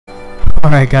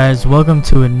Alright guys, welcome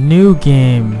to a new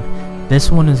game.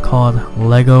 This one is called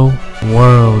Lego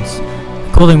Worlds.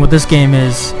 The cool thing with this game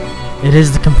is it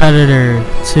is the competitor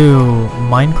to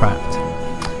Minecraft.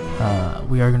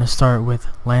 We are going to start with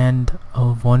Land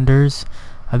of Wonders.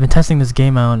 I've been testing this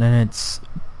game out and it's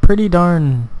pretty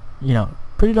darn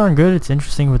good. It's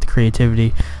interesting with the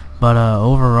creativity, but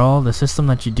overall the system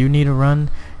that you do need to run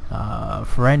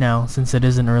for right now, since it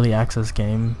is an early access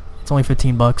game, it's only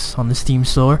 15 bucks on the Steam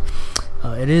store.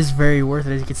 It is very worth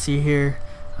it. As you can see here,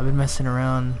 I've been messing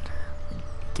around. The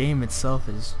game itself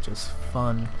is just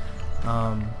fun.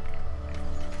 You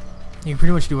can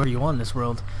pretty much do whatever you want in this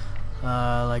world.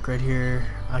 Like right here,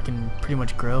 I can pretty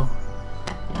much grill.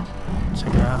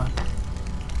 Check it out.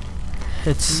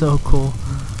 It's so cool.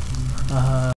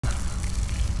 Yeah,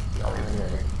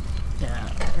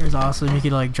 it's awesome. You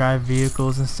can like drive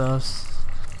vehicles and stuff.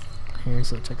 Here,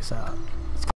 so check this out.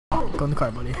 Let's go in the car,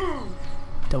 buddy.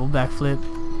 Double backflip.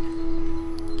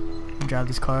 Drive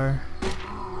this car.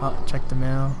 Oh, check the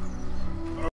mail.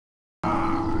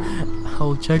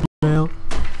 Oh, check the mail.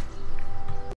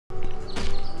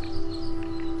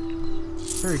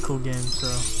 Very cool game. So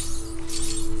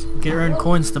you can earn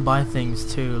coins to buy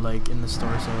things too, like in the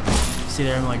store. So you see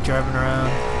there, I'm like driving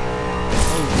around.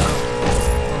 Oh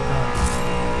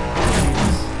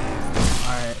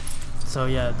god. Alright. So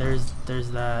yeah, there's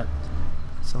that.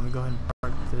 So let me go ahead and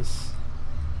park this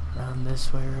around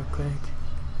this way real quick.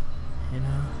 You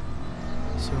know,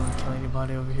 so we won't kill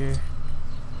anybody over here.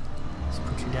 Let's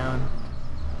put you down.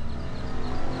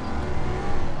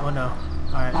 Oh no.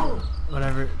 Alright.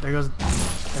 Whatever. There goes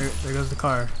the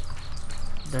car.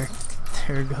 There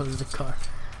goes the car.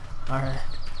 Alright.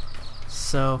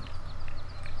 So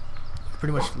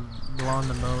pretty much lawn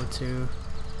the mow too.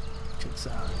 Check this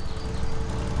out.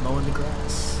 Mowing the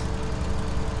grass.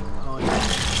 Oh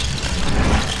yeah.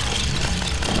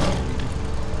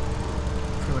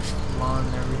 Pretty much lawn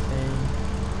and everything.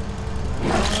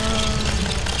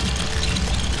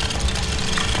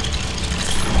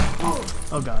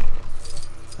 Oh god.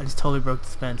 I just totally broke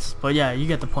this fence. But yeah, you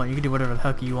get the point. You can do whatever the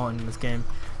heck you want in this game.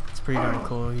 It's pretty darn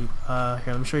cool. Here,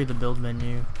 let me show you the build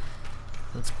menu.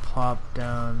 Let's plop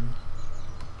down.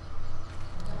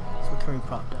 So what can we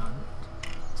plop down?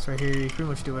 So right here, you can pretty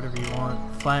much do whatever you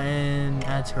want. Flatten,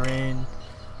 add terrain.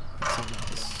 Let's see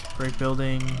this. Brick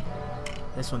building.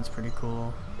 This one's pretty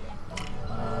cool.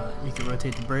 You can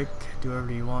rotate the brick, do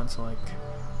whatever you want. So like,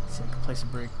 I can place a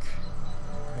brick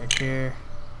right here.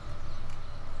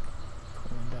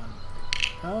 Put one down.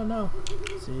 Oh no.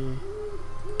 Let's see.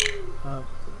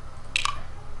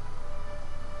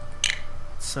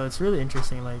 So it's really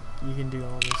interesting. Like you can do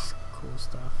all this cool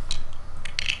stuff.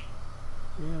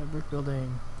 Yeah, brick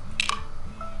building.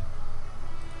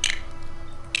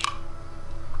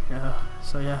 Yeah.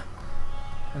 So yeah,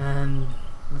 and then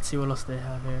let's see what else they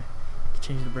have here. You can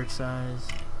change the brick size.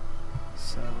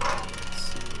 So let's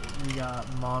see. We got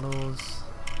models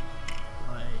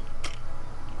like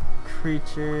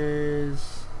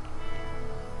creatures.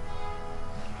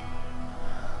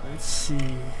 Let's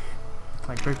see.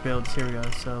 Like brick builds. Here we go.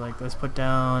 So like let's put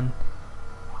down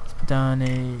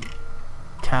a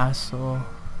castle.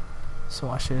 So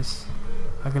watch this.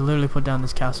 I can literally put down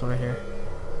this castle right here.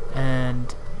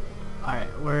 And alright,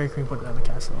 where can we put down the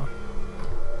castle?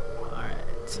 Alright,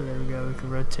 so there we go. We can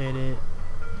rotate it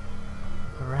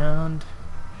around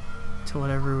to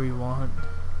whatever we want.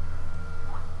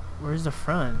 Where's the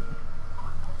front?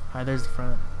 Alright, there's the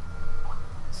front.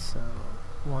 So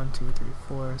 1, 2, 3,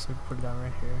 4. So we can put it down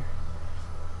right here.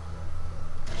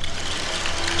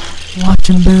 Watch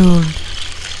him build.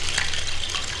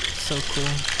 So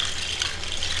cool.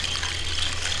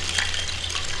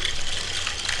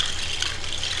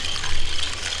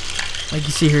 Like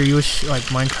you see here, you wish like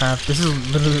Minecraft. This is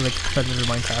literally like competitor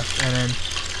Minecraft. And then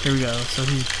here we go. So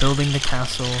he's building the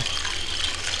castle.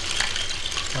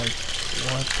 Like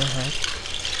what the heck?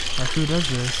 Like who does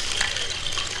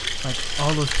this? Like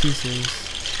all those pieces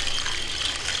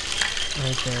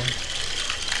right there.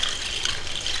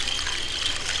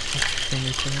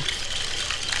 Fingertips.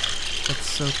 That's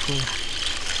so cool.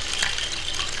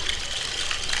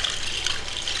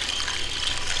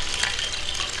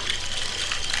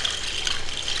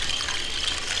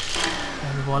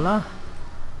 And voila!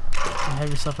 You have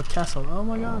yourself a castle. Oh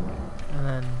my god! And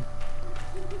then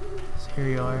so here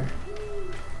you are.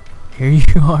 Here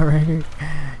you are right here. You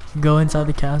can go inside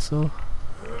the castle.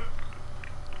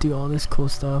 Do all this cool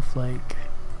stuff. Like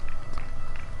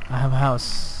I have a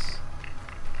house.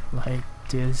 Like,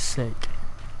 dude, it's sick.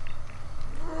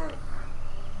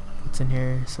 What's in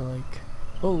here? So like,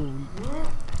 oh,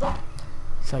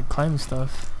 it's like climb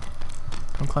stuff.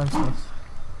 Don't climb stuff.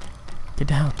 Get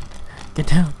down. Get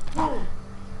down.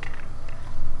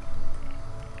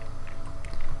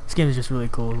 This game is just really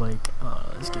cool. Like,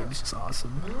 this game is just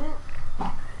awesome.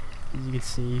 As you can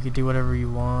see, you can do whatever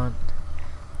you want.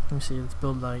 Let me see. Let's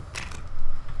build like.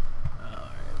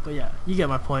 Alright, but yeah, you get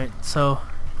my point. So,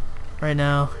 right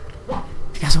now,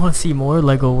 if you guys want to see more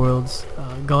Lego Worlds,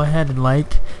 go ahead and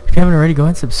like. If you haven't already, go ahead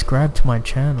and subscribe to my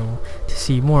channel to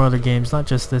see more other games, not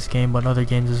just this game, but other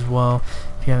games as well.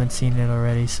 If you haven't seen it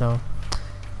already, so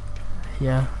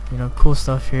yeah, you know, cool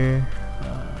stuff here.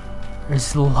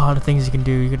 There's a lot of things you can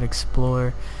do. You can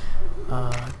explore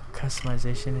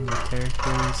customization in your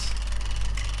characters,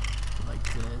 like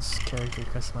this character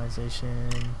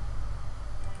customization.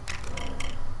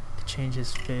 To change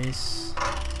his face,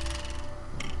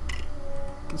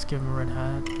 let's give him a red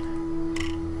hat.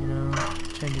 You know,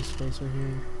 change his face right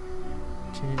here.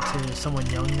 Change it to someone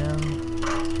young now.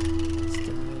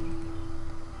 Instead,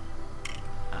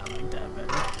 I like that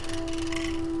better.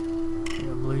 You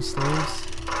got blue sleeves.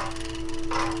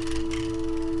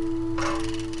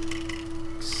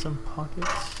 Some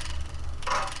pockets.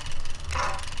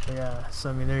 But yeah, so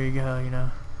I mean, there you go, you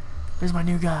know. There's my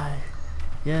new guy.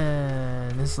 Yeah,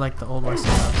 and this is like the old West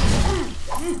stuff.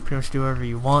 So pretty much do whatever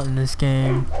you want in this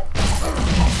game.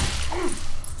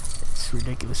 It's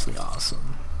ridiculously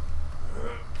awesome.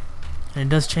 And it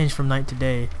does change from night to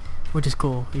day, which is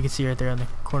cool. You can see right there on the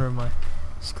corner of my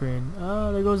screen.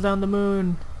 Oh, there goes down the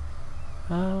moon.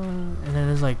 And then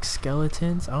there's like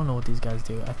skeletons. I don't know what these guys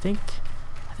do. I think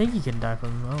you can die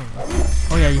from them. I don't know.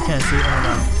 Oh yeah, you can see it.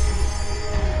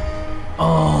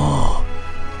 Oh,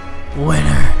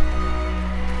 winner.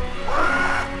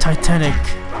 Titanic.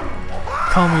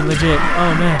 Call me legit.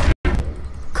 Oh man.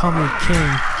 Call me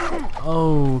king.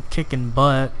 Oh, kicking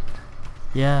butt.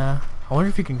 Yeah. I wonder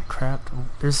if you can craft.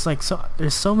 There's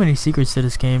so many secrets to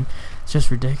this game. It's just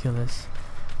ridiculous.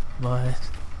 But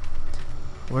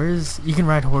you can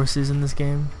ride horses in this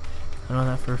game. I know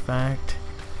that for a fact.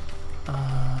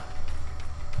 I'm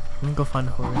gonna go find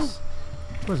a horse.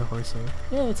 Where's a horse here?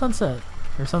 Yeah, it's sunset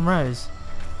or sunrise.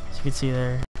 As you can see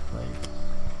there, like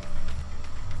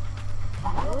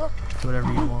do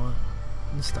whatever you want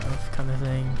and stuff, kind of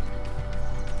thing.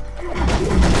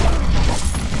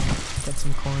 Get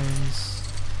some coins.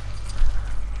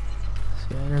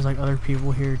 So yeah, there's like other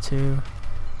people here too.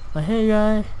 Like, hey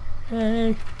guy,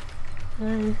 hey.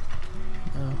 Oh.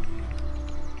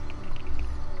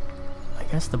 I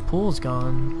guess the pool's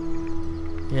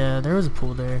gone. Yeah, there was a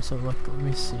pool there, so look, let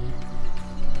me see.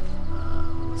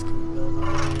 Let's go build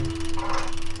on here.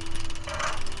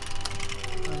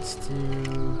 Let's do...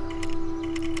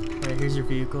 Alright, here's your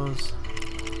vehicles.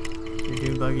 Your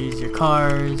dune buggies, your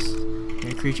cars,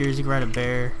 your creatures. You can ride a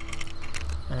bear.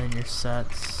 And then your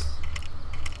sets.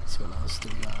 Let's see what else do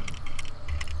we got.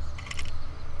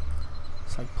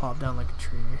 It's like plop down like a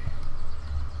tree.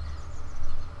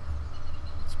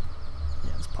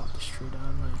 Let's pop this tree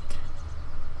down like.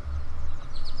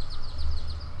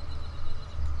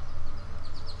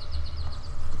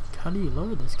 How do you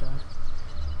lower this guy?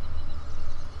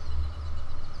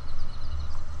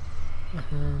 And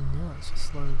then yeah, let's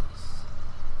just lower this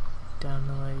down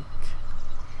to like.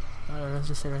 I don't know, let's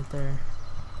just say right there.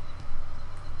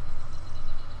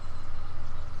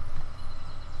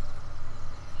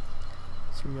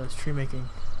 So we got tree making.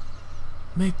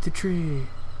 Make the tree.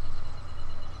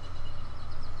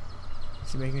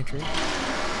 Is he making a tree?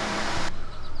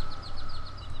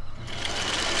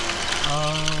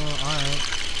 Oh, alright.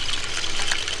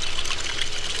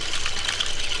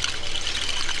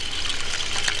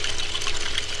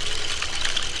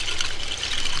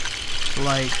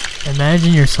 Like,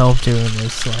 imagine yourself doing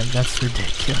this. Like, that's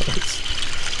ridiculous.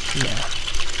 Yeah.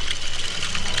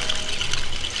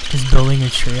 Just building a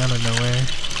tree out of nowhere.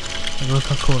 Like, look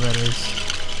how cool that is.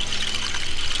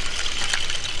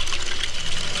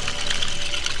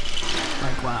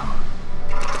 Like, wow.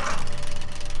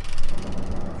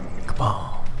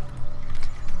 Kaboom.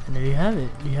 And there you have it.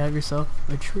 You have yourself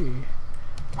a tree.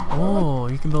 Oh,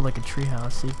 you can build like a tree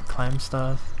house. So you can climb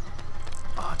stuff.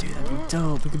 Oh, dude, that'd be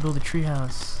dope. We could build a tree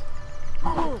house.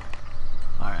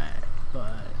 Alright,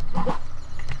 but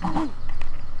here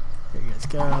you guys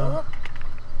go.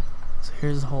 So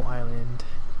here's the whole island.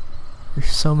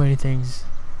 There's so many things.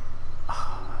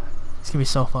 It's gonna be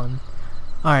so fun.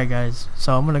 Alright guys,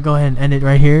 so I'm gonna go ahead and end it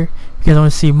right here. If you guys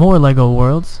want to see more Lego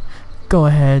Worlds, go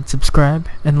ahead, subscribe,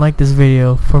 and like this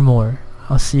video for more.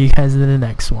 I'll see you guys in the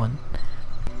next one.